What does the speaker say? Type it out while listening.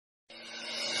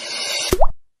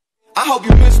I hope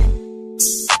you miss me,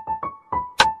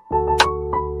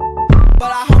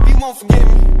 but I hope you won't forget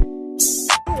me.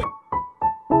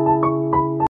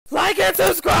 Like and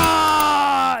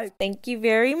subscribe! Thank you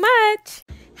very much.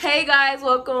 Hey guys,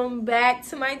 welcome back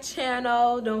to my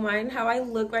channel. Don't mind how I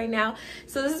look right now.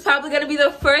 So this is probably going to be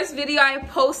the first video I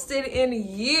posted in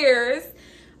years.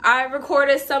 I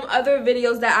recorded some other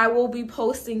videos that I will be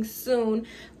posting soon,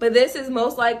 but this is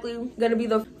most likely going to be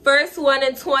the first one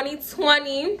in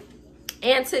 2020.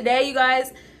 And today, you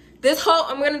guys,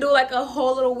 I'm going to do like a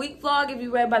whole little week vlog. If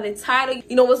you read by the title,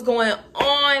 you know what's going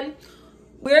on.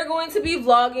 We're going to be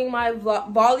vlogging my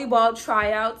volleyball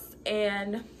tryouts.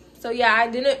 And so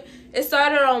yeah, it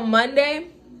started on Monday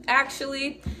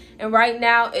actually, and right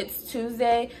now it's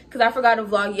Tuesday because I forgot to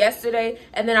vlog yesterday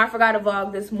and then I forgot to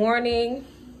vlog this morning.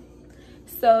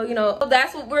 So you know,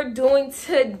 that's what we're doing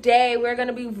today. We're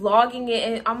gonna be vlogging it,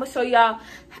 and I'm gonna show y'all,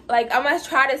 like, I'm gonna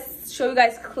try to show you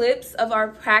guys clips of our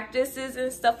practices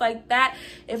and stuff like that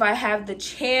if I have the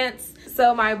chance.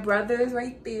 So my brother's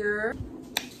right there.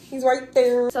 He's right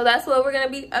there. So that's what we're gonna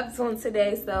be up to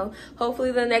today. So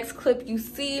hopefully the next clip you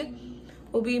see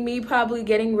will be me probably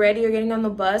getting ready or getting on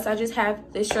the bus. I just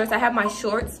have the shorts. I have my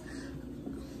shorts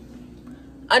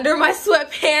under my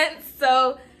sweatpants.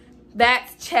 So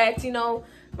that's checked. You know,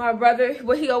 my brother,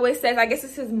 what he always says, I guess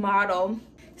it's his motto.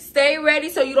 Stay ready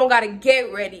so you don't gotta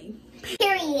get ready.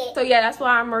 Period. So yeah, that's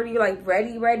why I'm already like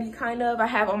ready kind of. I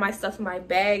have all my stuff in my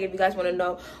bag. If you guys want to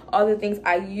know all the things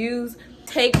I use,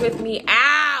 take with me.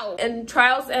 Ow! And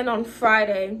trials end on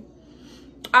Friday.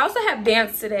 I also have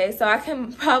dance today, so I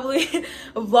can probably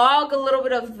vlog a little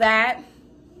bit of that.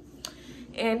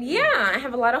 And yeah, I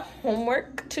have a lot of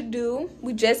homework to do.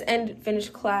 We just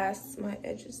finished class. My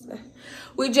edges.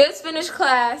 We just finished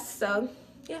class, so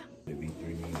yeah.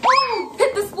 Ooh,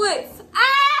 hit the splits.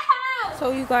 Ah!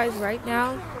 So you guys, right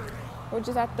now we're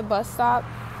just at the bus stop.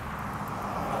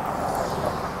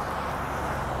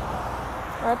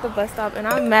 We're at the bus stop, and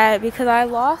I'm mad because I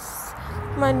lost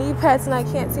my knee pads and I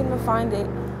can't seem to find it.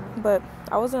 But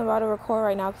I wasn't about to record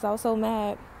right now because I was so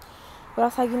mad. But I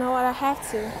was like, you know what, I have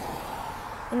to.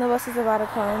 And the bus is about to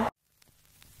come.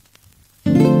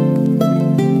 We're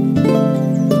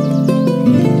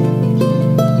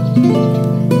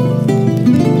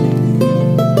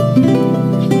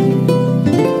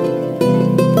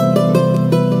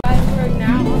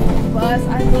now on the bus.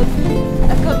 I look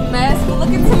like a mess, but look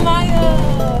at Tamaya.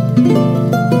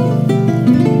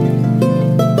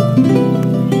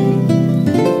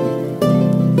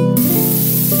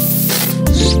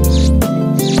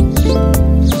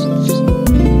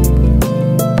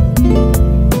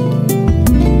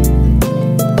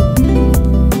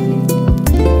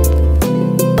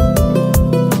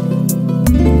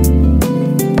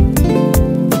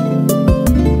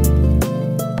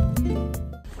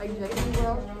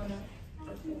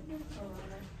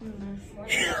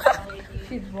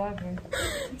 She's vlogging.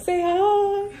 Say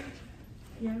hi.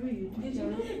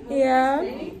 Yeah.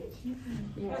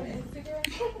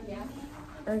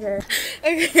 Okay.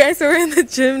 Okay, guys, so we're in the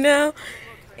gym now,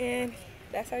 and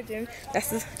that's our gym.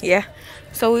 Yeah.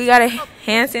 So we got a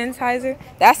hand sanitizer.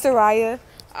 That's Soraya.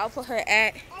 I'll put her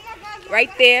at right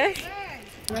there.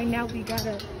 Right now we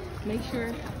gotta make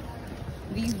sure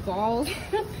these balls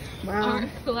aren't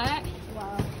flat.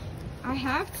 Wow. I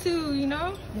have to, you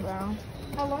know. Wow.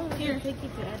 How long does it take you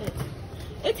to edit?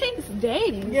 It takes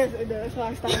days. Yes, it does. So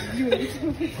I stopped doing it.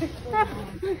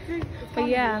 But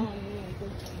yeah.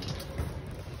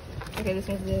 Okay, this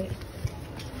one's good.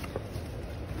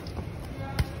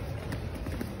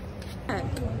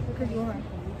 Because you are.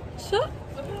 Shut.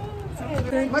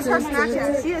 What's her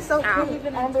Snapchat? She is so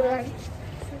cute. On the right.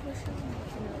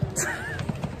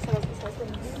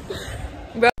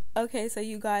 Okay, so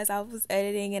you guys, I was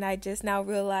editing and I just now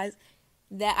realized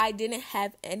that I didn't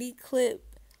have any clip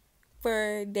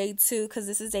for day 2 because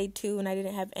this is day 2 and I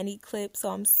didn't have any clip, so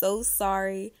I'm so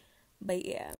sorry. But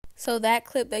yeah, so that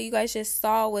clip that you guys just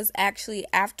saw was actually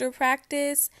after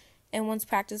practice, and once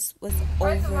practice was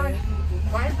over.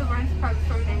 Why is the lunch pack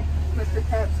shorting, Mr.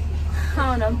 Peps?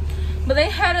 I don't know, but they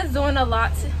had us doing a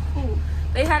lot.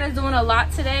 They had us doing a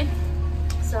lot today,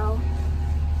 so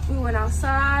we went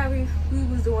outside. We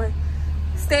was doing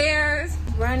stairs,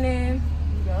 running.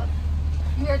 Yep.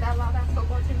 You heard that loud ass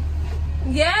football team?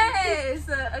 Yes!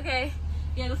 Okay.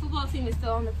 Yeah, the football team is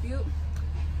still on the field.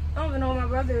 I don't even know where my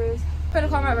brother is. I'm gonna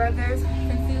call my brothers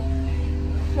and see.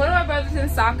 One of my brothers in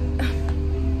soccer.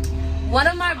 One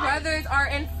of my brothers are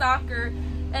in soccer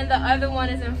and the other one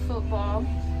is in football.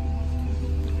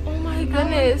 Oh my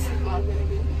goodness. I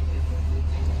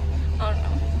don't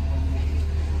know.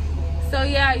 So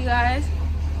yeah, you guys.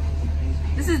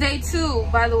 This is day 2,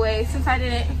 by the way, since I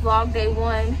didn't vlog day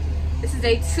 1. This is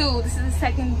day 2. This is the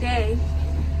second day.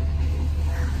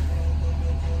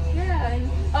 Yeah. And,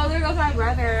 oh, there goes my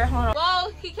brother. Hold on.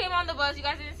 Well, he came on the bus. You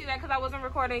guys didn't see that because I wasn't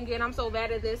recording again. I'm so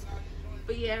bad at this.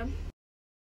 But yeah.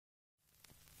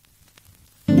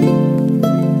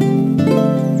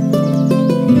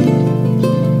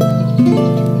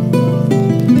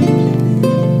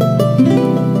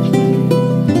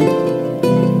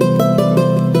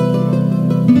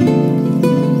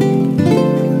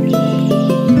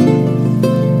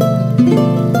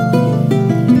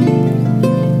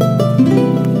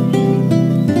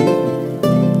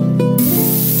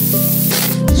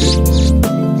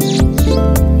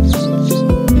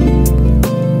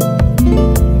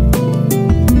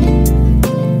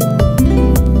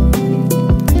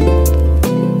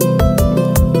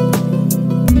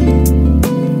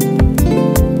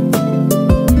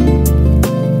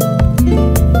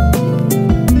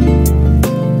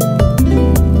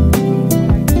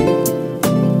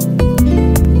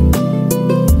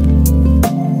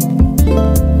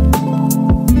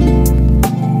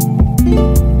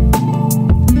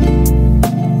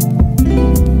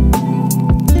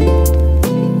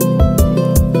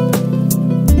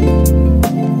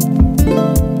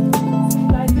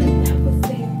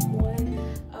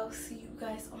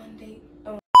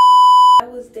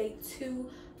 Day 2.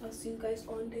 I'll see you guys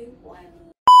on day 1.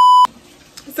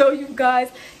 So you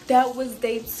guys, that was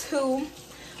day 2.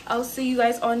 I'll see you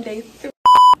guys on day 3.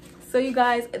 So you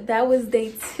guys, that was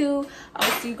day 2.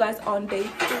 I'll see you guys on day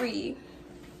 3.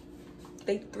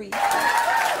 Day 3.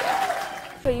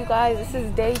 Yeah. So you guys, this is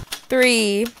day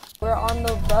 3. We're on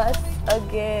the bus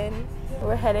again.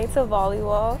 We're heading to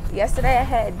volleyball. Yesterday I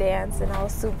had dance and I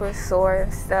was super sore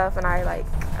and stuff, and I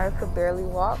could barely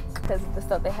walk because of the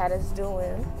stuff they had us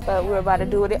doing. But we're about to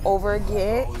do it over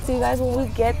again. See you guys when we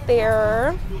get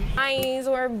there. Guys,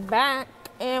 we're back,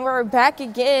 and we're back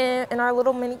again in our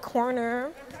little mini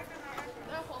corner.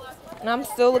 And I'm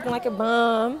still looking like a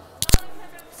bum.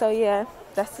 So yeah,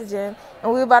 that's the gym.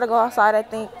 And we're about to go outside, I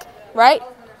think. Right?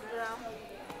 Yeah.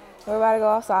 We're about to go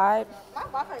outside.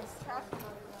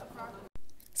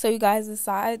 So you guys, the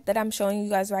side that I'm showing you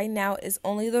guys right now is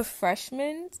only the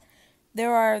freshmen.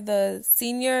 There are the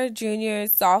senior, junior,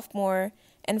 sophomore,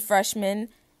 and freshmen.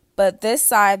 But this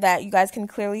side that you guys can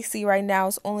clearly see right now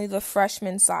is only the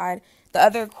freshman side. The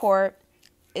other court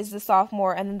is the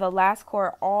sophomore, and then the last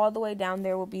court all the way down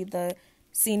there will be the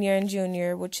senior and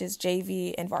junior, which is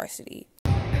JV and varsity.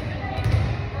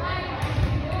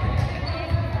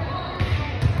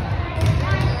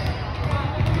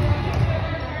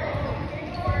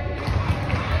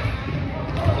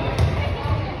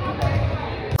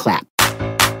 Clap.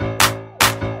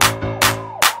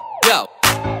 Go.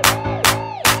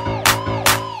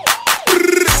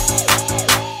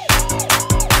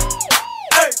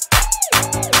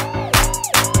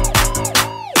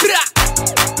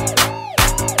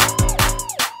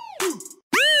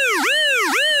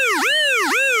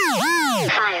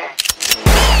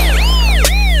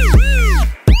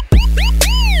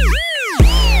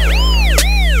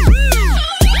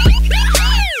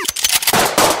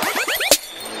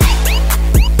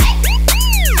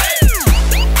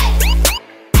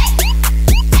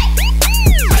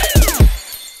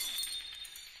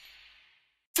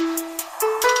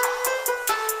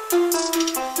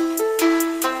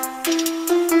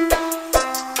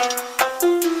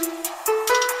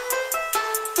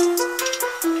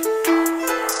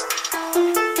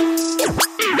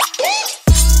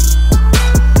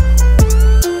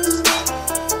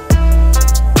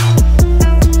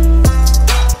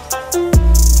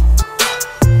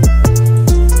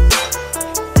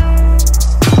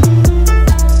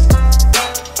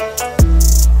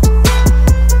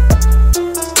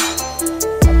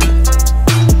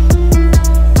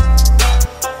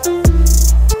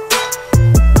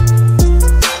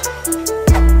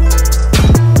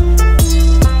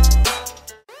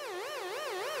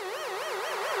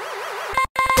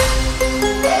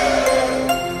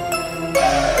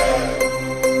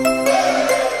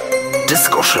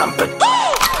 Disco-Schlampe.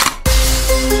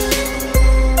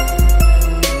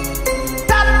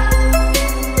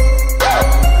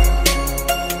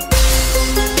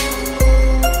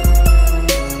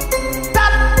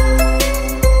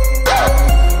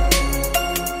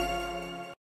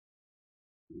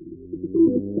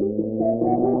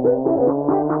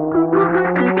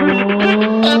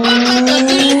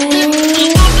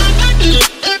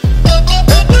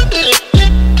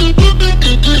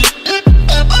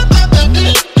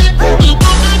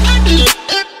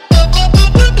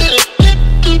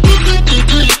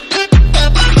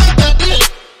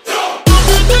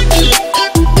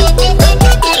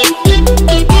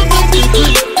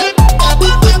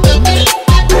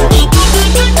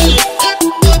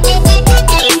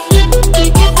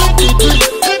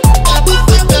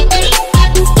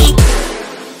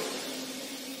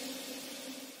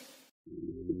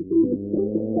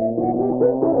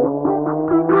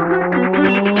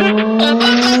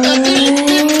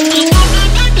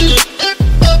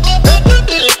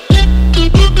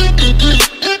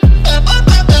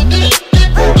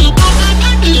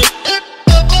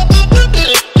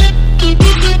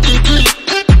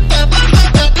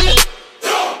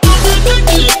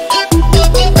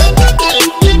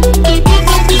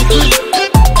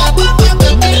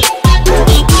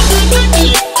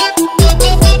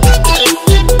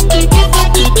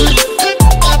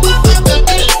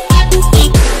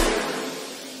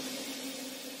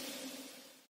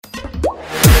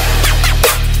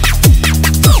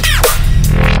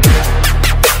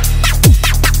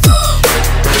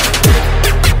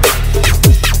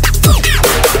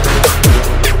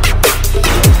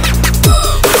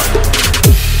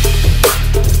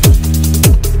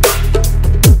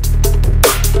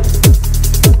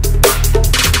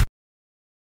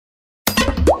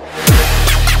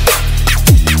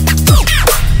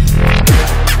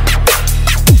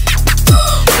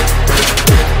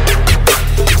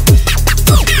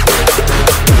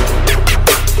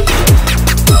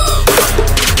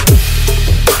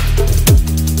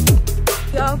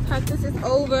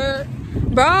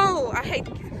 Bro, I hate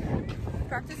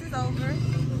practice is over.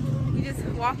 We just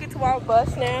walk into our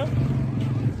bus now.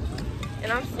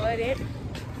 And I'm sweating.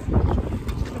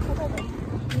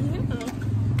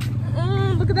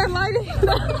 Look at that lighting.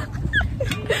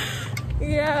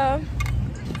 Yeah.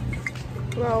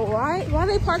 Bro, why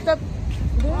they parked up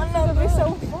there? They're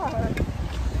so far.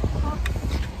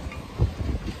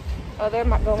 Oh, there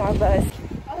might go my bus.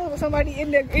 Oh, somebody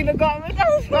in the garment.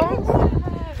 Bro.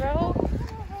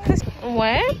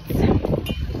 What?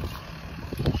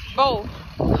 Bro,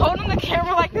 holding the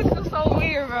camera like this is so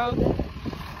weird, bro.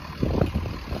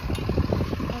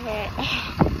 Okay.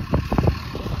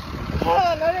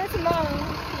 Oh, no, that's tomorrow.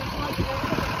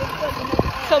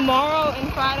 Tomorrow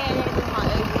and Friday, I'm gonna do my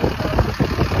eggs.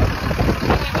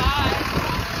 Okay, bye.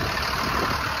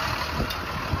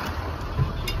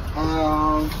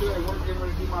 Shit, we're getting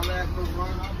ready to do my last little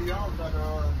run. I'll be out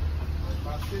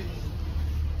by 6.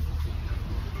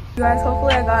 You guys,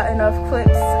 hopefully I got enough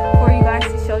clips for you guys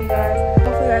to show you guys.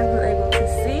 Hopefully you guys were able to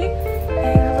see.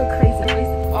 Hey, that look crazy.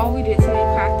 All we did today,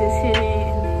 practice hitting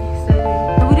and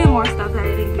setting. We did more stuff that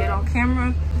I didn't get on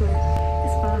camera, but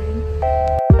it's fine.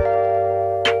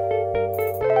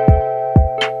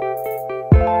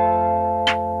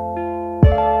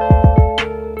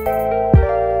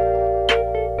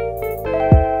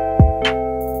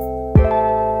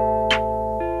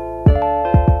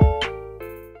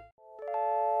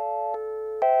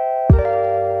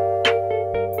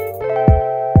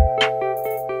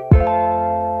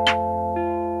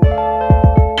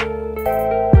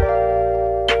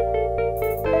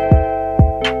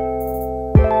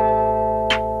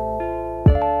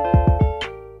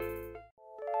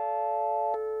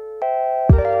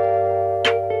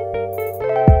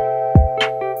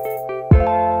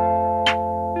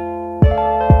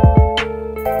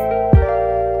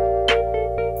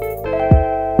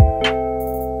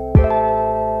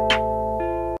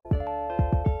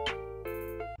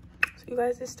 You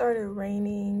guys, it started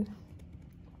raining.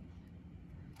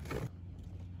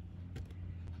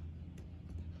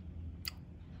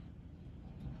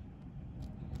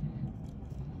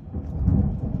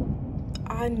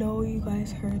 I know you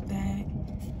guys heard that.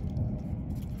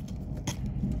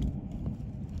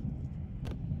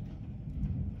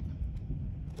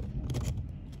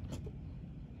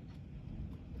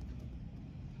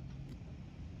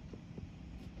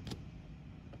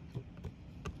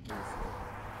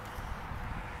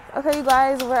 Okay, you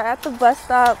guys, we're at the bus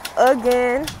stop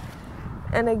again.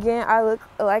 And again, I look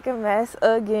like a mess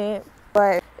again.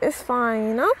 But it's fine,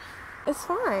 you know? It's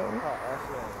fine.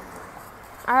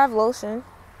 I have lotion.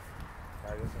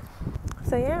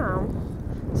 So yeah,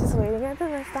 just waiting at the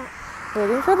bus stop.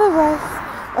 Waiting for the bus.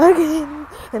 Again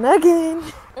and again.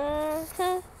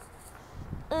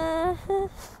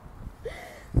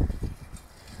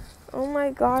 Oh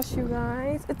my gosh, you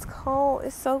guys. It's cold.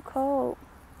 It's so cold.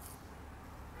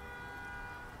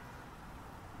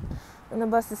 And the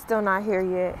bus is still not here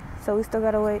yet, so we still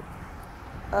gotta wait.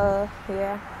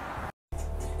 Yeah.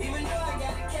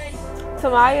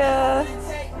 Tamaya.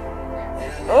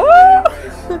 Oh!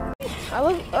 I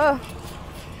look,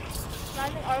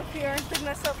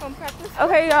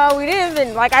 Okay, y'all, we didn't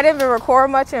even, I didn't even record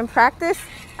much in practice.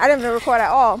 I didn't even record at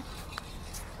all.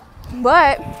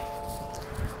 But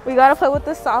we gotta play with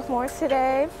the sophomores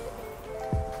today.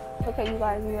 Okay, you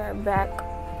guys, we are back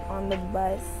on the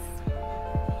bus.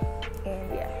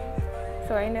 And yeah,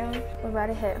 so right now we're about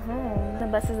to head home. The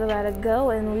bus is about to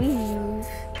go and leave.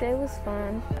 Today was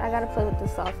fun. I gotta play with the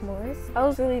sophomores. I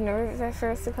was really nervous at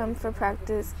first to come for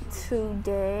practice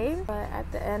today, but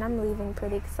at the end I'm leaving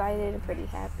pretty excited and pretty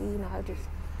happy. You know, I just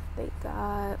thank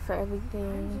God for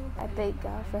everything. I thank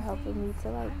God for helping me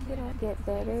to get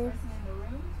better.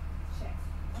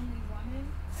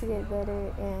 To get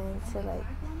better and to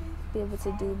be able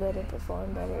to do better,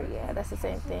 perform better. Yeah, that's the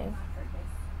same thing.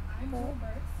 But,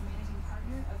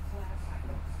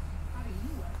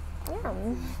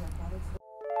 yeah.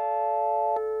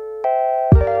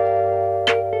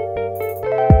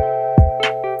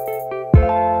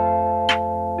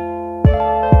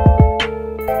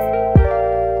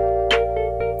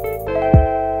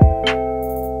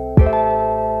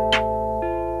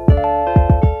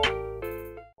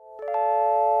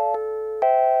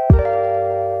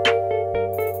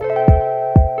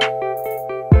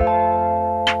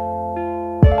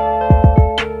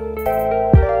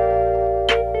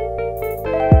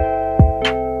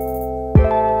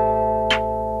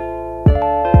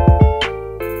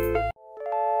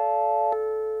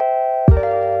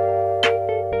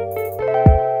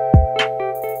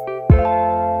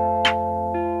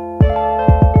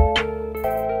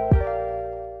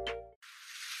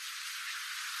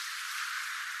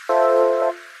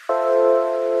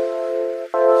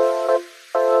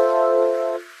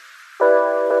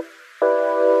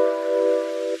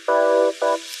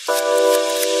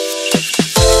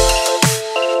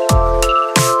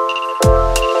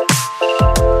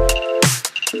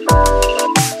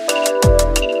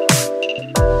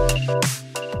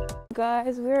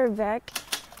 back,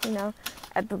 you know,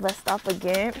 at the bus stop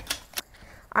again.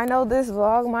 I know this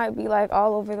vlog might be like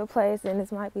all over the place and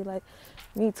this might be like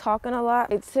me talking a lot.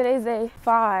 Today's day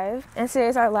 5 and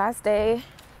today's our last day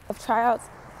of tryouts,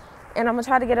 and I'm gonna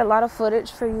try to get a lot of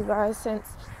footage for you guys since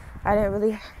I didn't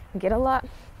really get a lot,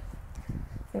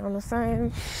 you know what I'm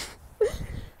saying?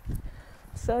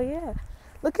 So yeah,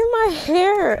 look at my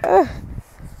hair. Ugh.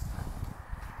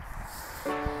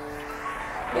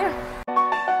 Yeah.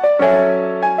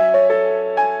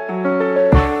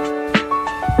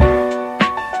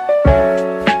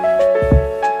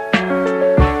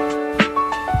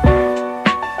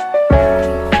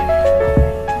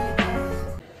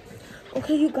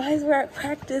 Okay, you guys, we're at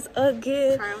practice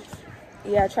again. Tryouts.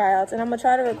 Yeah, tryouts. And I'm gonna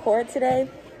try to record today.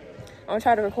 I'm gonna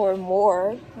try to record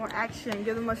more. More action.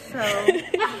 Give them a show.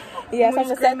 Yeah, so I'm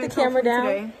gonna set the camera down.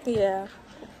 Today. Yeah,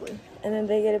 hopefully. And then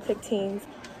they get to pick teams.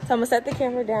 So I'm gonna set the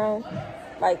camera down,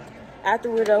 like,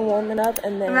 after we're done warming up,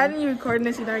 and then... Imagine you recording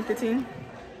this, you don't like the team.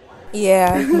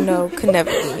 Yeah, no, could never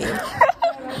be me.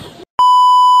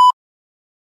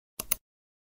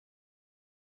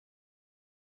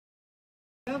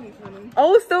 That'll be funny.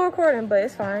 Oh, it's still recording, but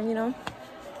it's fine, you know.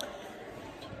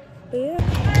 But yeah.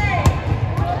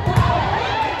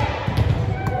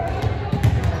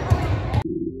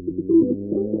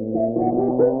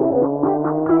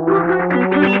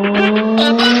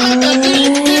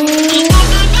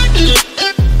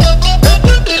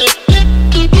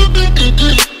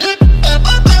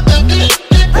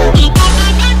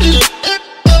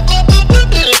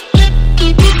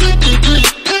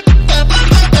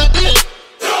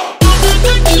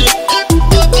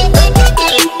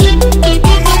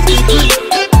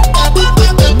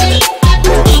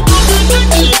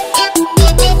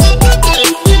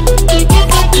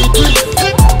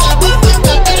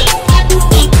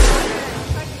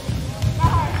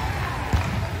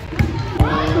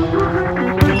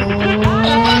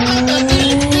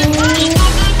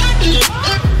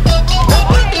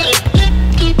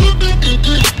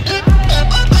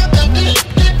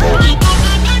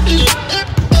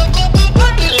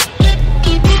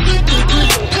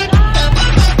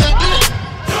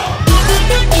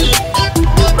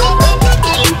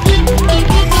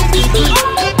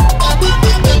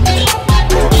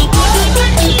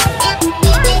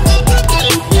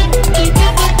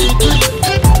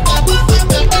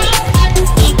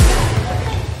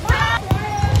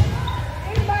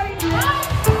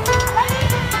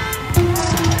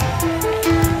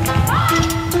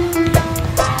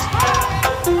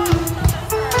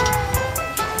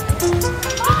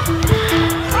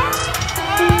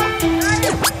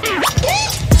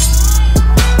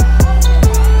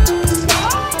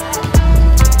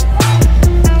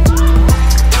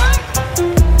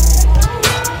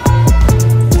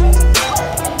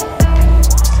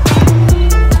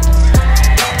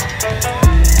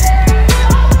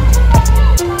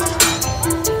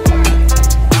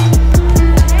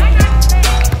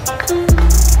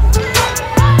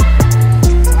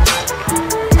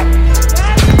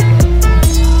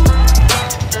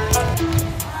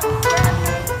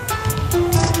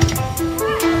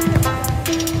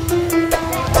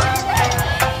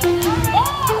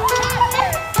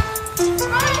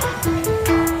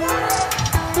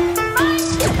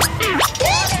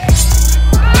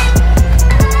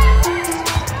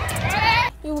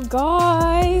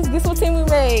 Guys, guess what team we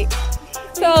made?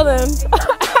 Tell them.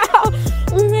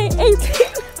 We made 18.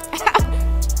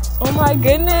 Oh my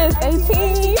goodness,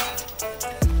 18.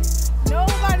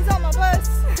 Nobody's on my bus.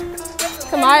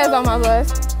 Kamaya's on my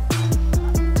bus.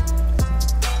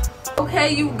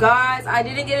 Okay, you guys, I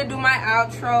didn't get to do my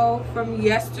outro from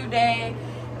yesterday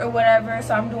or whatever,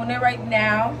 so I'm doing it right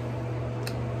now.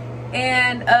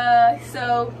 And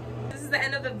so this is the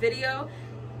end of the video.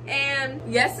 And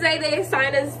yesterday they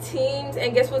assigned us teams,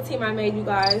 and guess what team I made, you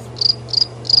guys?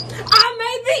 I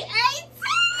made the A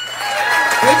team!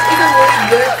 Which is a really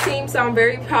good team, so I'm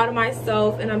very proud of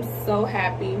myself, and I'm so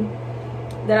happy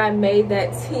that I made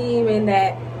that team, and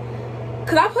that,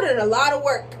 because I put in a lot of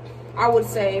work, I would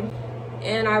say,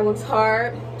 and I worked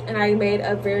hard, and I made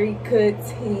a very good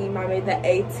team. I made the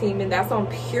A team, and that's on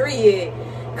period,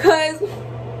 because,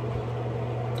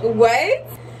 what?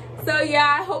 So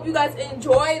yeah, I hope you guys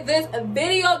enjoy this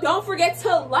video. Don't forget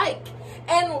to like,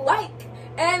 and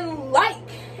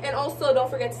also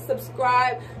don't forget to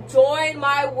subscribe. Join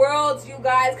my world, you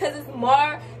guys, because it's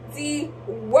Mardi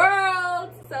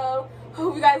World. So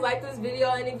hope you guys like this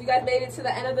video, and if you guys made it to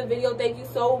the end of the video, thank you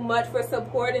so much for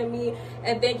supporting me,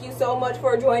 and thank you so much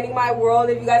for joining my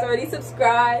world if you guys already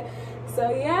subscribed.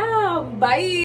 So yeah, bye.